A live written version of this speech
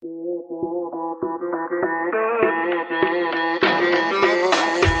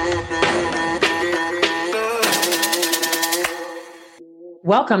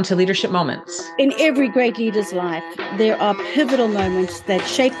Welcome to Leadership Moments. In every great leader's life, there are pivotal moments that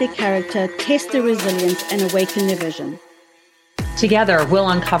shape their character, test their resilience, and awaken their vision. Together, we'll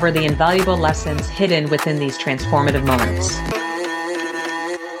uncover the invaluable lessons hidden within these transformative moments.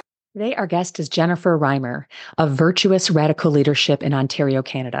 Today, our guest is Jennifer Reimer of Virtuous Radical Leadership in Ontario,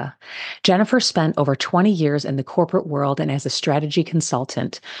 Canada. Jennifer spent over 20 years in the corporate world and as a strategy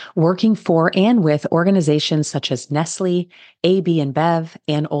consultant, working for and with organizations such as Nestle, AB InBev,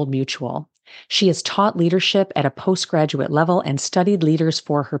 and Old Mutual. She has taught leadership at a postgraduate level and studied leaders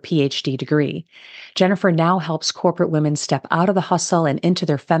for her PhD degree. Jennifer now helps corporate women step out of the hustle and into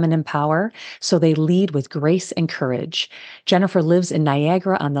their feminine power so they lead with grace and courage. Jennifer lives in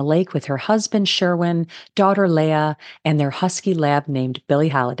Niagara-on-the-Lake with her husband, Sherwin, daughter, Leah, and their husky lab named Billie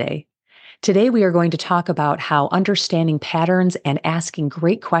Holiday. Today, we are going to talk about how understanding patterns and asking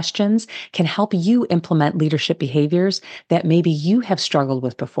great questions can help you implement leadership behaviors that maybe you have struggled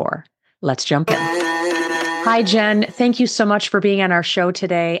with before. Let's jump in. Hi, Jen. Thank you so much for being on our show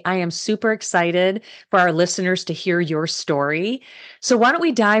today. I am super excited for our listeners to hear your story. So why don't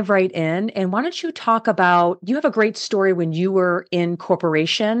we dive right in, and why don't you talk about, you have a great story when you were in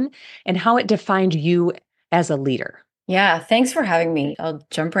corporation and how it defined you as a leader. Yeah, thanks for having me. I'll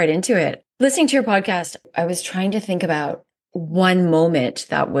jump right into it. Listening to your podcast, I was trying to think about one moment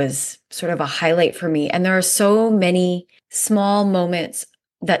that was sort of a highlight for me. And there are so many small moments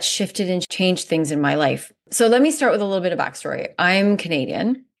that shifted and changed things in my life. So let me start with a little bit of backstory. I'm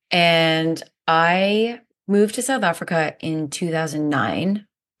Canadian and I moved to South Africa in 2009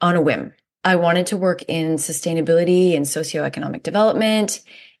 on a whim. I wanted to work in sustainability and socioeconomic development.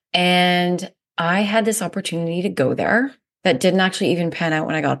 And I had this opportunity to go there that didn't actually even pan out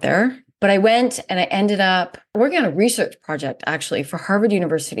when I got there. But I went and I ended up working on a research project actually for Harvard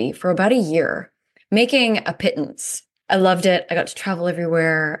University for about a year, making a pittance. I loved it. I got to travel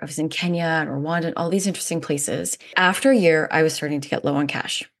everywhere. I was in Kenya and Rwanda and all these interesting places. After a year, I was starting to get low on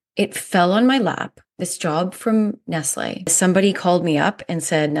cash. It fell on my lap, this job from Nestle. Somebody called me up and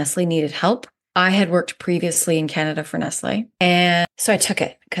said Nestle needed help. I had worked previously in Canada for Nestle. And so I took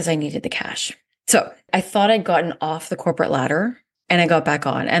it because I needed the cash. So I thought I'd gotten off the corporate ladder and I got back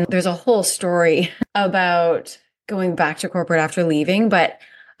on. And there's a whole story about going back to corporate after leaving, but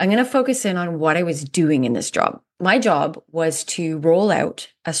I'm going to focus in on what I was doing in this job. My job was to roll out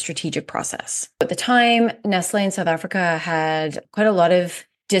a strategic process. At the time, Nestle in South Africa had quite a lot of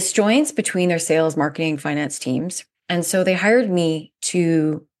disjoints between their sales, marketing, finance teams. And so they hired me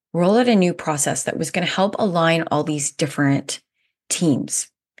to roll out a new process that was going to help align all these different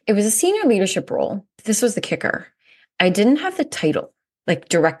teams. It was a senior leadership role. This was the kicker. I didn't have the title, like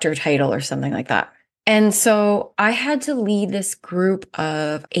director title or something like that. And so I had to lead this group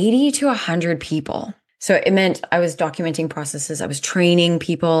of 80 to 100 people. So it meant I was documenting processes. I was training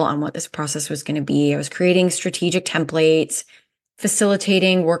people on what this process was going to be. I was creating strategic templates,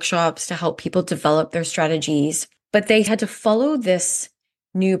 facilitating workshops to help people develop their strategies. But they had to follow this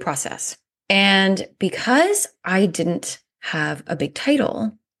new process. And because I didn't have a big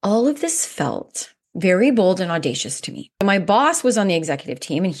title, all of this felt very bold and audacious to me. My boss was on the executive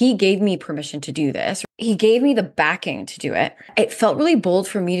team and he gave me permission to do this. He gave me the backing to do it. It felt really bold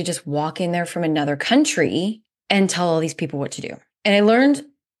for me to just walk in there from another country and tell all these people what to do. And I learned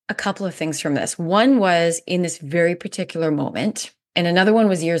a couple of things from this. One was in this very particular moment, and another one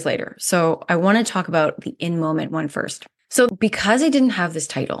was years later. So I want to talk about the in-moment one first. So because I didn't have this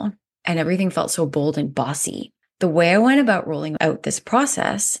title and everything felt so bold and bossy, the way I went about rolling out this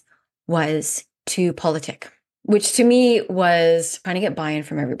process was to politic, which to me was trying to get buy-in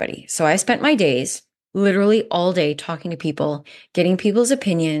from everybody. So I spent my days, literally all day, talking to people, getting people's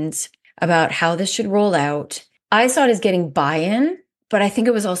opinions about how this should roll out. I saw it as getting buy-in, but I think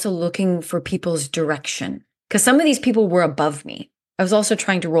it was also looking for people's direction because some of these people were above me. I was also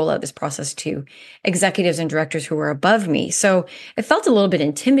trying to roll out this process to executives and directors who were above me. So it felt a little bit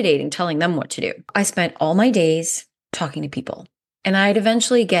intimidating telling them what to do. I spent all my days talking to people, and I'd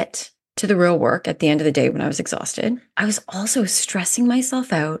eventually get to the real work at the end of the day when I was exhausted. I was also stressing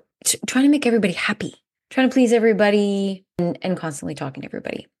myself out, trying to make everybody happy, trying to please everybody and constantly talking to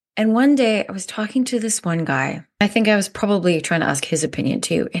everybody. And one day I was talking to this one guy. I think I was probably trying to ask his opinion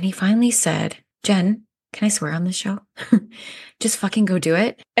too. And he finally said, Jen, can I swear on this show? Just fucking go do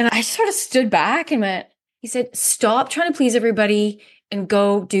it. And I sort of stood back and went, he said, stop trying to please everybody and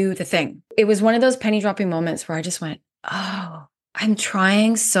go do the thing. It was one of those penny dropping moments where I just went, oh, I'm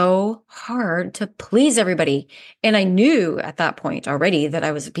trying so hard to please everybody. And I knew at that point already that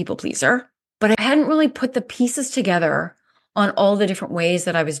I was a people pleaser. but I hadn't really put the pieces together on all the different ways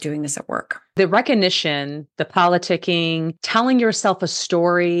that I was doing this at work. The recognition, the politicking, telling yourself a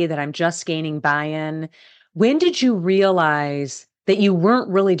story that I'm just gaining buy-in. When did you realize that you weren't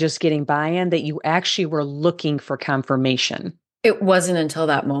really just getting buy-in, that you actually were looking for confirmation? It wasn't until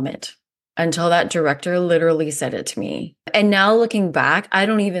that moment, until that director literally said it to me. And now looking back, I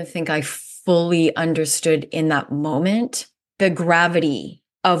don't even think I fully understood in that moment the gravity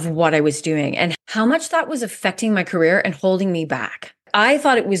of what I was doing and how much that was affecting my career and holding me back. I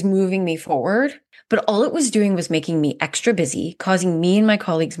thought it was moving me forward, but all it was doing was making me extra busy, causing me and my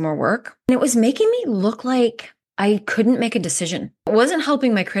colleagues more work. And it was making me look like I couldn't make a decision. It wasn't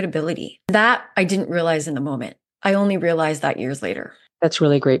helping my credibility. That I didn't realize in the moment. I only realized that years later. That's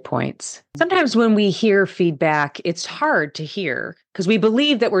really great points. Sometimes when we hear feedback, it's hard to hear because we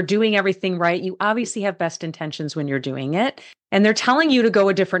believe that we're doing everything right. You obviously have best intentions when you're doing it, and they're telling you to go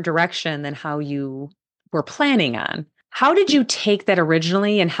a different direction than how you were planning on. How did you take that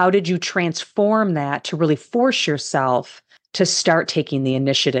originally, and how did you transform that to really force yourself to start taking the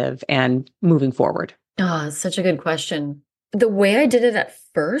initiative and moving forward? Oh, such a good question. The way I did it at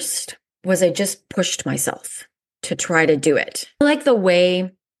first was I just pushed myself to try to do it. Like the way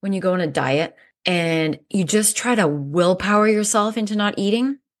when you go on a diet and you just try to willpower yourself into not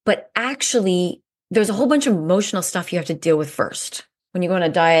eating, but actually there's a whole bunch of emotional stuff you have to deal with first. When you go on a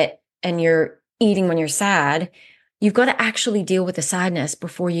diet and you're eating when you're sad, you've got to actually deal with the sadness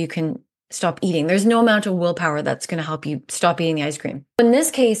before you can stop eating. There's no amount of willpower that's going to help you stop eating the ice cream. In this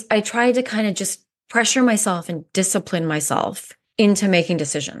case, I tried to kind of just pressure myself and discipline myself into making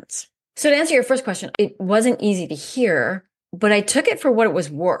decisions. So to answer your first question, it wasn't easy to hear, but I took it for what it was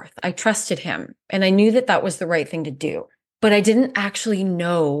worth. I trusted him and I knew that that was the right thing to do, but I didn't actually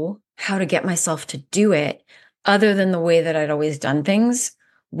know how to get myself to do it other than the way that I'd always done things,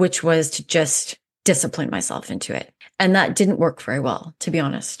 which was to just discipline myself into it. And that didn't work very well, to be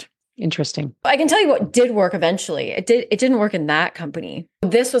honest. Interesting. I can tell you what did work eventually. It didn't work in that company.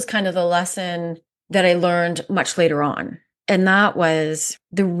 This was kind of the lesson that I learned much later on. And that was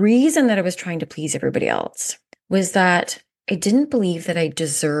the reason that I was trying to please everybody else was that I didn't believe that I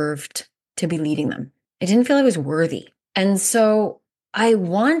deserved to be leading them. I didn't feel I was worthy. And so I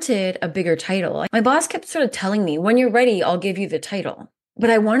wanted a bigger title. My boss kept sort of telling me, when you're ready, I'll give you the title. But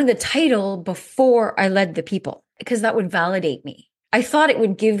I wanted the title before I led the people because that would validate me. I thought it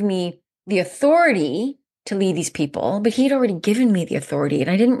would give me the authority to lead these people, but he'd already given me the authority and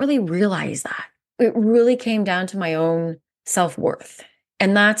I didn't really realize that. It really came down to my own self-worth.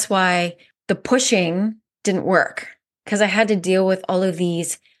 And that's why the pushing didn't work because I had to deal with all of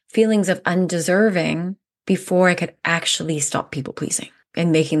these feelings of undeserving before I could actually stop people pleasing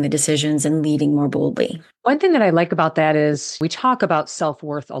and making the decisions and leading more boldly. One thing that I like about that is we talk about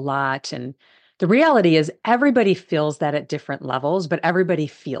self-worth a lot. And the reality is everybody feels that at different levels, but everybody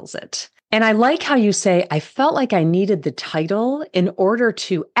feels it. And I like how you say, I felt like I needed the title in order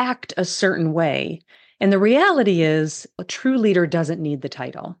to act a certain way. And the reality is a true leader doesn't need the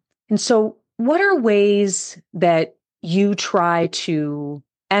title. And so what are ways that you try to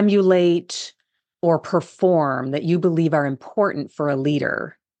emulate or perform that you believe are important for a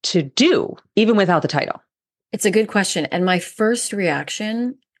leader to do, even without the title? It's a good question. And my first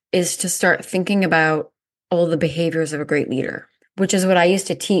reaction is to start thinking about all the behaviors of a great leader, which is what I used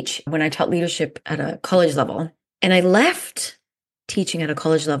to teach when I taught leadership at a college level. And I left teaching at a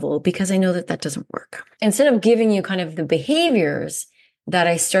college level because I know that that doesn't work. Instead of giving you kind of the behaviors that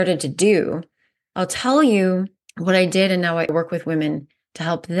I started to do, I'll tell you what I did. And now I work with women to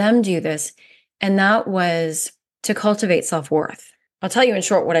help them do this. And that was to cultivate self-worth. I'll tell you in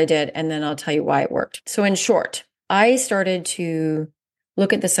short what I did, and then I'll tell you why it worked. So in short, I started to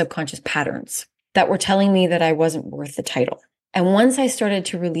look at the subconscious patterns that were telling me that I wasn't worth the title. And once I started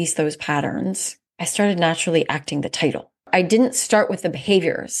to release those patterns, I started naturally acting the title. I didn't start with the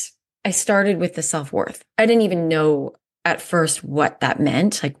behaviors. I started with the self-worth. I didn't even know at first what that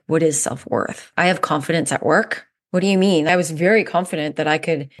meant. Like, what is self-worth? I have confidence at work. What do you mean? I was very confident that I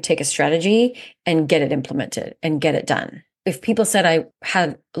could take a strategy and get it implemented and get it done. If people said I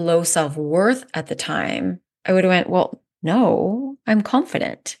had low self-worth at the time, I would have went, well, no, I'm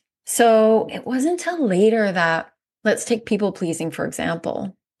confident. So it wasn't until later that, let's take people pleasing, for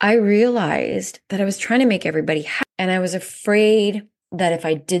example. I realized that I was trying to make everybody happy. And I was afraid that if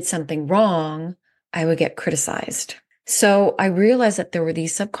I did something wrong, I would get criticized. So I realized that there were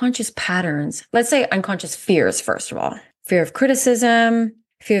these subconscious patterns, let's say unconscious fears, first of all, fear of criticism,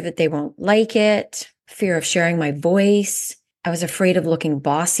 fear that they won't like it, fear of sharing my voice. I was afraid of looking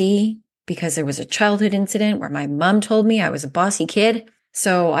bossy because there was a childhood incident where my mom told me I was a bossy kid.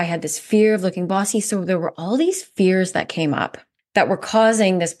 So I had this fear of looking bossy. So there were all these fears that came up that were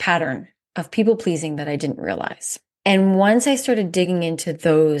causing this pattern of people pleasing that I didn't realize. And once I started digging into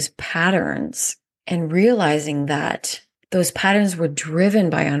those patterns and realizing that those patterns were driven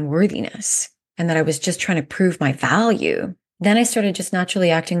by unworthiness and that I was just trying to prove my value, then I started just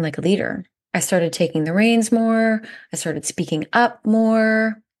naturally acting like a leader. I started taking the reins more. I started speaking up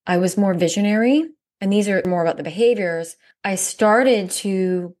more. I was more visionary. And these are more about the behaviors. I started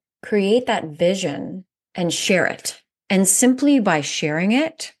to create that vision and share it. And simply by sharing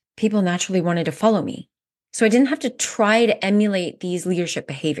it, people naturally wanted to follow me. So I didn't have to try to emulate these leadership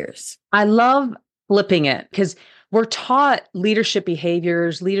behaviors. I love flipping it because we're taught leadership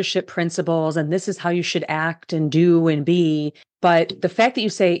behaviors, leadership principles, and this is how you should act and do and be. But the fact that you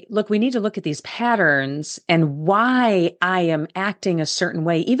say, look, we need to look at these patterns and why I am acting a certain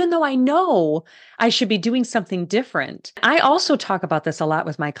way, even though I know I should be doing something different. I also talk about this a lot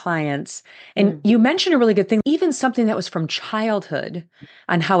with my clients. And you mentioned a really good thing, even something that was from childhood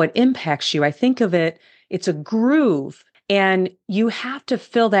on how it impacts you. I think of it, it's a groove. And you have to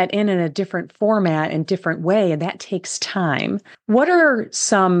fill that in a different format and different way, and that takes time. What are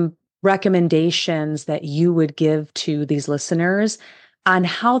some recommendations that you would give to these listeners on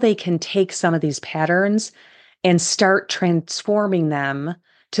how they can take some of these patterns and start transforming them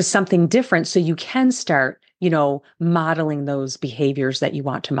to something different so you can start, modeling those behaviors that you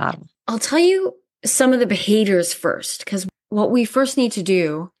want to model? I'll tell you some of the behaviors first, because what we first need to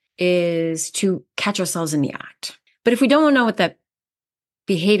do is to catch ourselves in the act. But if we don't know what that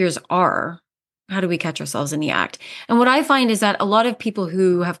behaviors are, how do we catch ourselves in the act? And what I find is that a lot of people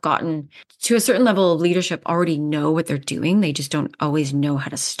who have gotten to a certain level of leadership already know what they're doing. They just don't always know how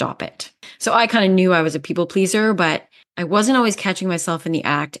to stop it. So I kind of knew I was a people pleaser, but I wasn't always catching myself in the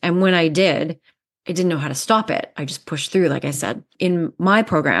act. And when I did, I didn't know how to stop it. I just pushed through, like I said. In my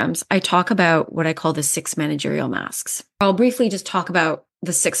programs, I talk about what I call the 6 managerial masks. I'll briefly just talk about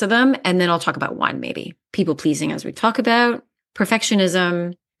the 6 of them, and then I'll talk about one maybe. People pleasing, as we talk about,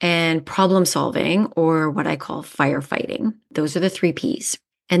 perfectionism, and problem solving, or what I call firefighting. Those are the 3 Ps.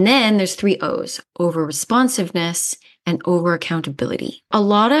 And then there's 3 Os, over responsiveness and over accountability. A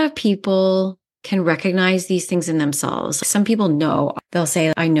lot of people can recognize these things in themselves. Some people know, they'll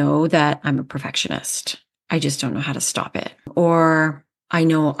say, I know that I'm a perfectionist. I just don't know how to stop it. Or I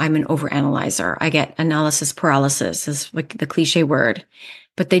know I'm an overanalyzer. I get analysis paralysis is like the cliche word,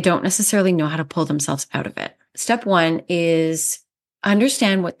 but they don't necessarily know how to pull themselves out of it. Step 1 is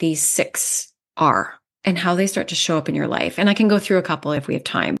understand what these 6 are and how they start to show up in your life. And I can go through a couple if we have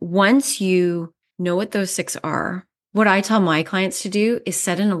time. Once you know what those 6 are, what I tell my clients to do is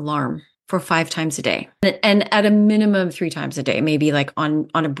set an alarm for 5 times a day. And at a minimum 3 times a day, maybe like on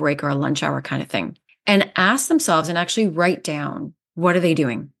a break or a lunch hour kind of thing. And ask themselves and actually write down, what are they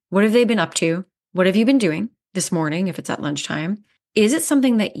doing? What have they been up to? What have you been doing this morning if it's at lunchtime? Is it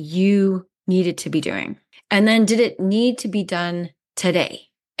something that you needed to be doing? And then did it need to be done today?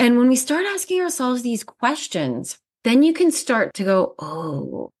 And when we start asking ourselves these questions, then you can start to go,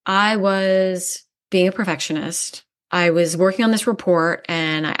 oh, I was being a perfectionist. I was working on this report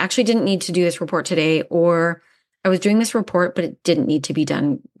and I actually didn't need to do this report today, or I was doing this report, but it didn't need to be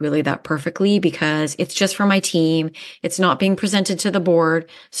done really that perfectly because it's just for my team. It's not being presented to the board.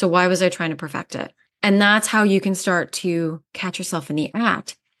 So why was I trying to perfect it? And that's how you can start to catch yourself in the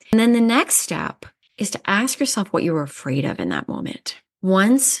act. And then the next step is to ask yourself what you were afraid of in that moment.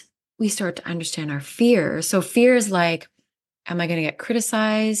 Once we start to understand our fears, so fear is like, am I going to get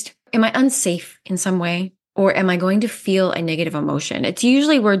criticized? Am I unsafe in some way? Or am I going to feel a negative emotion? It's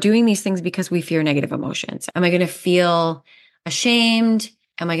usually we're doing these things because we fear negative emotions. Am I going to feel ashamed?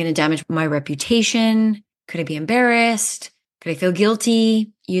 Am I going to damage my reputation? Could I be embarrassed? Could I feel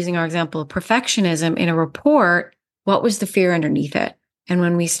guilty? Using our example of perfectionism in a report, what was the fear underneath it? And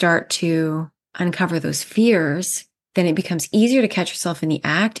when we start to uncover those fears, then it becomes easier to catch yourself in the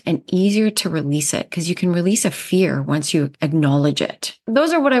act and easier to release it because you can release a fear once you acknowledge it.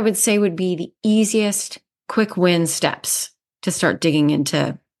 Those are what I would say would be the easiest quick win steps to start digging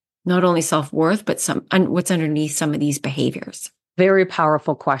into not only self-worth, but what's underneath some of these behaviors. Very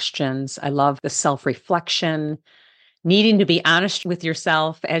powerful questions. I love the self-reflection, needing to be honest with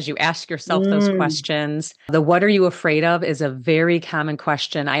yourself as you ask yourself those questions. The what are you afraid of is a very common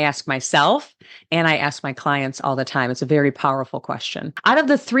question I ask myself and I ask my clients all the time. It's a very powerful question. Out of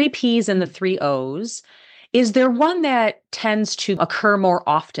the 3 Ps and the 3 Os, is there one that tends to occur more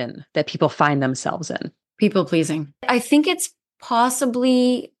often that people find themselves in? People pleasing. I think it's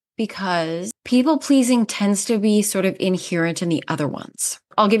possibly because people pleasing tends to be sort of inherent in the other ones.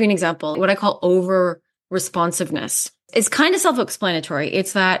 I'll give you an example. What I call over responsiveness. It's kind of self-explanatory.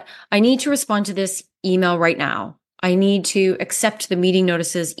 It's that I need to respond to this email right now. I need to accept the meeting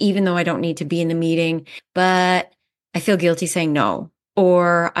notices, even though I don't need to be in the meeting, but I feel guilty saying no,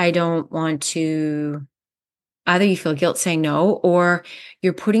 or I don't want to. Either you feel guilt saying no, or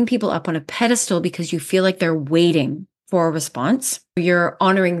you're putting people up on a pedestal because you feel like they're waiting for a response. You're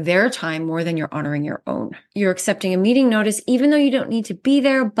honoring their time more than you're honoring your own. You're accepting a meeting notice, even though you don't need to be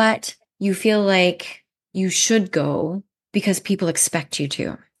there, but you feel like you should go because people expect you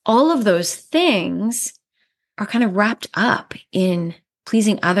to. All of those things are kind of wrapped up in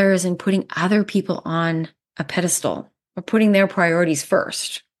pleasing others and putting other people on a pedestal or putting their priorities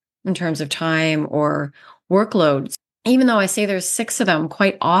first in terms of time or workloads. Even though I say there's 6 of them,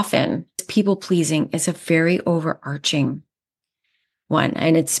 quite often, people pleasing is a very overarching one,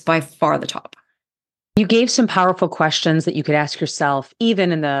 and it's by far the top. You gave some powerful questions that you could ask yourself,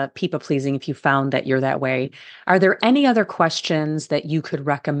 even in the people pleasing, if you found that you're that way. Are there any other questions that you could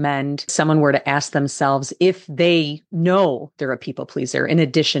recommend someone were to ask themselves if they know they're a people pleaser, in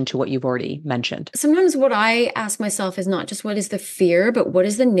addition to what you've already mentioned? Sometimes what I ask myself is not just what is the fear, but what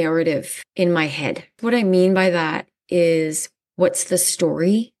is the narrative in my head? What I mean by that is, what's the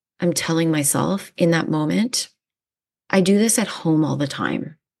story I'm telling myself in that moment? I do this at home all the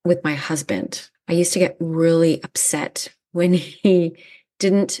time with my husband. I used to get really upset when he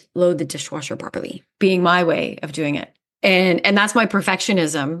didn't load the dishwasher properly, being my way of doing it. And that's my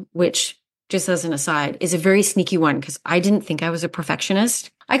perfectionism, which, just as an aside, is a very sneaky one because I didn't think I was a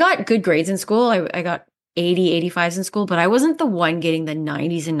perfectionist. I got good grades in school. I got 80, 85s in school, but I wasn't the one getting the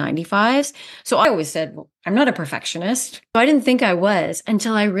 90s and 95s. So I always said, well, I'm not a perfectionist. So I didn't think I was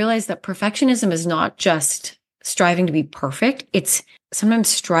until I realized that perfectionism is not just striving to be perfect. It's sometimes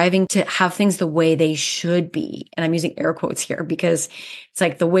striving to have things the way they should be. And I'm using air quotes here because it's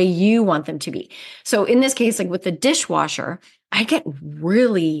like the way you want them to be. So in this case, like with the dishwasher, I get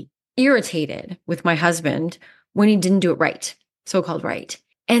really irritated with my husband when he didn't do it right, so-called right.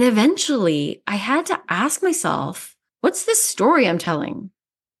 And eventually I had to ask myself, what's this story I'm telling?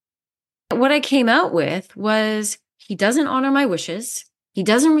 What I came out with was, he doesn't honor my wishes. He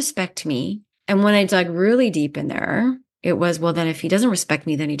doesn't respect me. And when I dug really deep in there, it was, well, then if he doesn't respect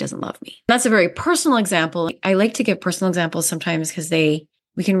me, then he doesn't love me. That's a very personal example. I like to give personal examples sometimes because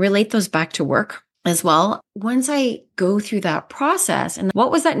we can relate those back to work as well. Once I go through that process, and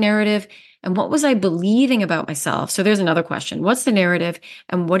what was that narrative and what was I believing about myself? So there's another question. What's the narrative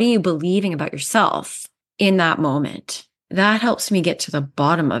and what are you believing about yourself in that moment? That helps me get to the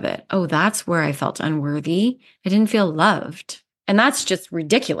bottom of it. Oh, that's where I felt unworthy. I didn't feel loved. And that's just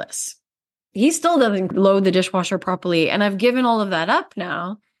ridiculous. He still doesn't load the dishwasher properly. And I've given all of that up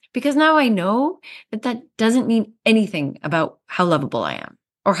now because now I know that that doesn't mean anything about how lovable I am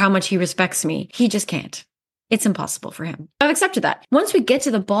or how much he respects me. He just can't. It's impossible for him. I've accepted that. Once we get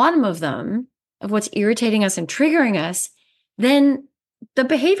to the bottom of them, of what's irritating us and triggering us, then the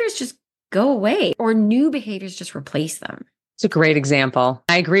behaviors just go away or new behaviors just replace them. It's a great example.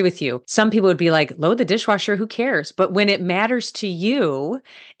 I agree with you. Some people would be like, load the dishwasher, who cares? But when it matters to you,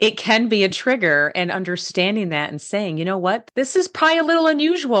 it can be a trigger, and understanding that and saying, you know what, this is probably a little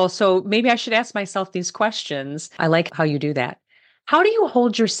unusual. So maybe I should ask myself these questions. I like how you do that. How do you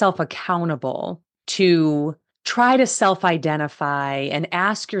hold yourself accountable to try to self-identify and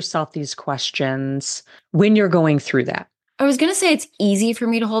ask yourself these questions when you're going through that? I was going to say it's easy for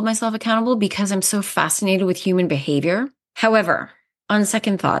me to hold myself accountable because I'm so fascinated with human behavior. However, on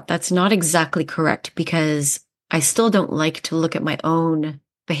second thought, that's not exactly correct because I still don't like to look at my own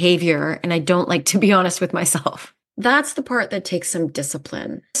behavior and I don't like to be honest with myself. That's the part that takes some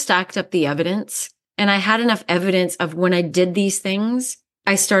discipline. Stacked up the evidence, and I had enough evidence of when I did these things,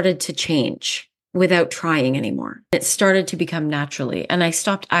 I started to change without trying anymore. It started to become naturally, and I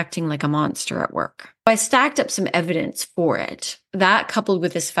stopped acting like a monster at work. I stacked up some evidence for it. That coupled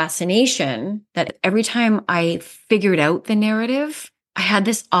with this fascination that every time I figured out the narrative, I had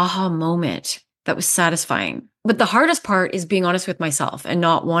this aha moment that was satisfying. But the hardest part is being honest with myself and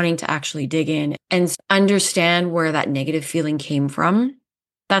not wanting to actually dig in and understand where that negative feeling came from.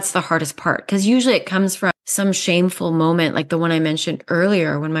 That's the hardest part because usually it comes from some shameful moment like the one I mentioned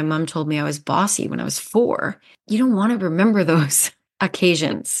earlier when my mom told me I was bossy when I was 4. You don't want to remember those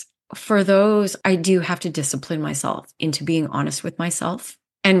occasions. For those, I do have to discipline myself into being honest with myself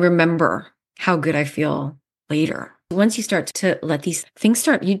and remember how good I feel later. Once you start to let these things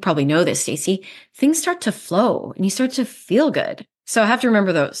start, you'd probably know this, Stacey, things start to flow and you start to feel good. So I have to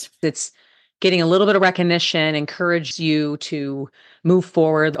remember those. It's getting a little bit of recognition encouraged you to move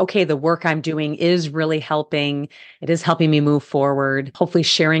forward. Okay, the work I'm doing is really helping. It is helping me move forward. Hopefully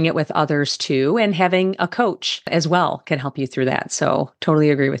sharing it with others too, and having a coach as well can help you through that. So totally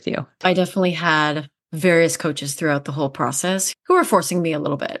agree with you. I definitely had various coaches throughout the whole process who were forcing me a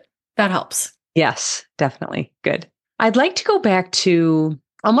little bit. That helps. Yes, definitely. Good. I'd like to go back to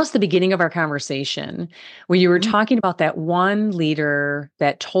almost the beginning of our conversation where you were talking about that one leader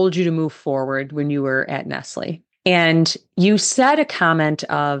that told you to move forward when you were at Nestle. And you said a comment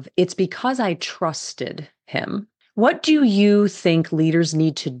of, it's because I trusted him. What do you think leaders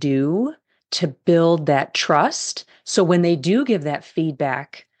need to do to build that trust? So when they do give that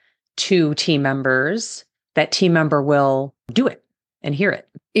feedback to team members, that team member will do it and hear it.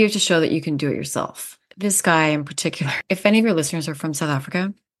 You have to show that you can do it yourself. This guy in particular, if any of your listeners are from South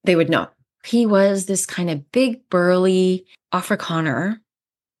Africa, they would know. He was this kind of big, burly Afrikaner.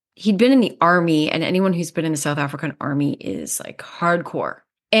 He'd been in the army, and anyone who's been in the South African army is like hardcore.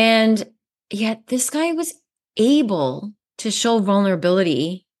 And yet this guy was able to show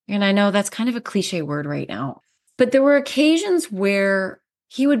vulnerability. And I know that's kind of a cliche word right now, but there were occasions where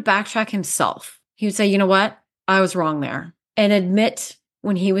he would backtrack himself. He would say, you know what? I was wrong there, and admit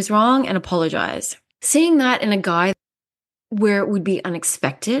when he was wrong and apologize. Seeing that in a guy where it would be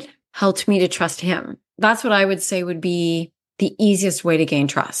unexpected helped me to trust him. That's what I would say would be the easiest way to gain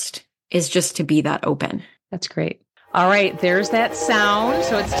trust, is just to be that open. That's great. All right, there's that sound.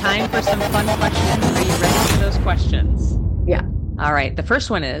 So it's time for some fun questions. Are you ready for those questions? Yeah. All right. The first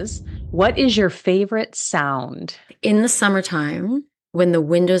one is, what is your favorite sound? In the summertime, when the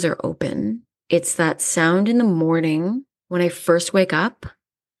windows are open, it's that sound in the morning when I first wake up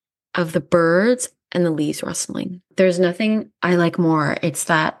of the birds and the leaves rustling. There's nothing I like more. It's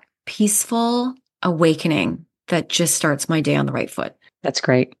that peaceful awakening that just starts my day on the right foot. That's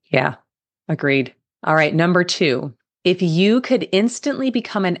great. Yeah, agreed. All right. Number 2, if you could instantly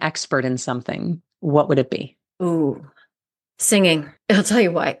become an expert in something, what would it be? Ooh, singing. I'll tell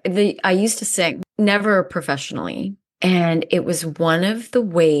you why. I used to sing, never professionally. And it was one of the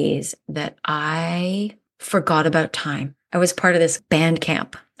ways that I forgot about time. I was part of this band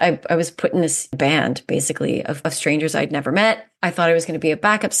camp. I was put in this band, basically, of strangers I'd never met. I thought I was going to be a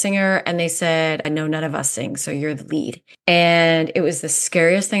backup singer. And they said, no, none of us sing, so you're the lead. And it was the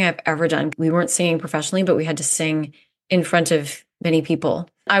scariest thing I've ever done. We weren't singing professionally, but we had to sing in front of many people.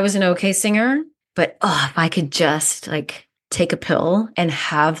 I was an okay singer, but if I could just take a pill and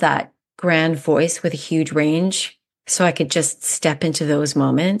have that grand voice with a huge range, so I could just step into those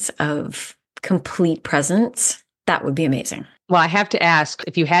moments of complete presence, that would be amazing. Well, I have to ask,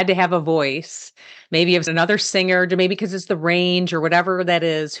 if you had to have a voice, maybe it's another singer, maybe because it's the range or whatever that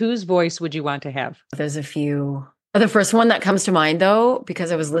is, whose voice would you want to have? There's a few. The first one that comes to mind, though,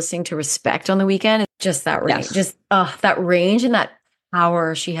 because I was listening to Respect on the weekend, just that range, that range and that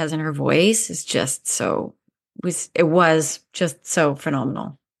power she has in her voice is just it was just so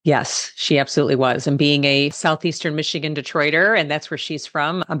phenomenal. Yes, she absolutely was. And being a Southeastern Michigan Detroiter, and that's where she's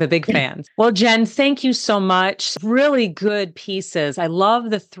from, I'm a big fan. Well, Jen, thank you so much. Really good pieces. I love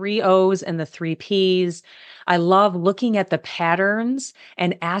the 3 O's and the 3 P's. I love looking at the patterns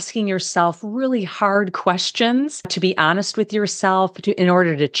and asking yourself really hard questions to be honest with yourself in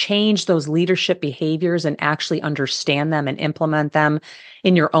order to change those leadership behaviors and actually understand them and implement them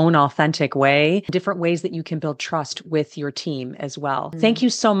in your own authentic way. Different ways that you can build trust with your team as well. Thank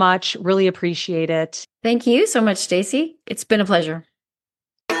you so much. Really appreciate it. Thank you so much, Stacey. It's been a pleasure.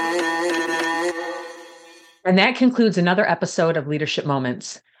 And that concludes another episode of Leadership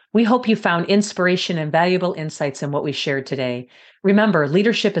Moments. We hope you found inspiration and valuable insights in what we shared today. Remember,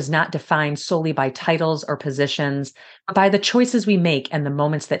 leadership is not defined solely by titles or positions, but by the choices we make and the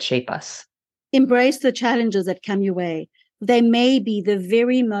moments that shape us. Embrace the challenges that come your way. They may be the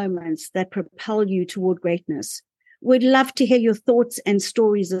very moments that propel you toward greatness. We'd love to hear your thoughts and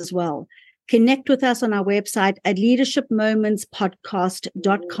stories as well. Connect with us on our website at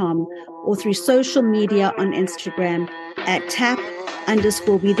leadershipmomentspodcast.com or through social media on Instagram at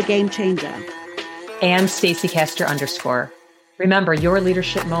 @be the game changer. And Stacey Castor _. Remember, your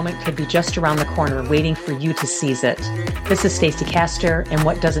leadership moment could be just around the corner waiting for you to seize it. This is Stacey Castor, and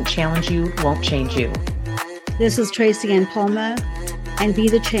what doesn't challenge you won't change you. This is Tracy Ann Palmer, and be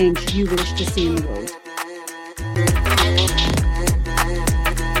the change you wish to see in the world.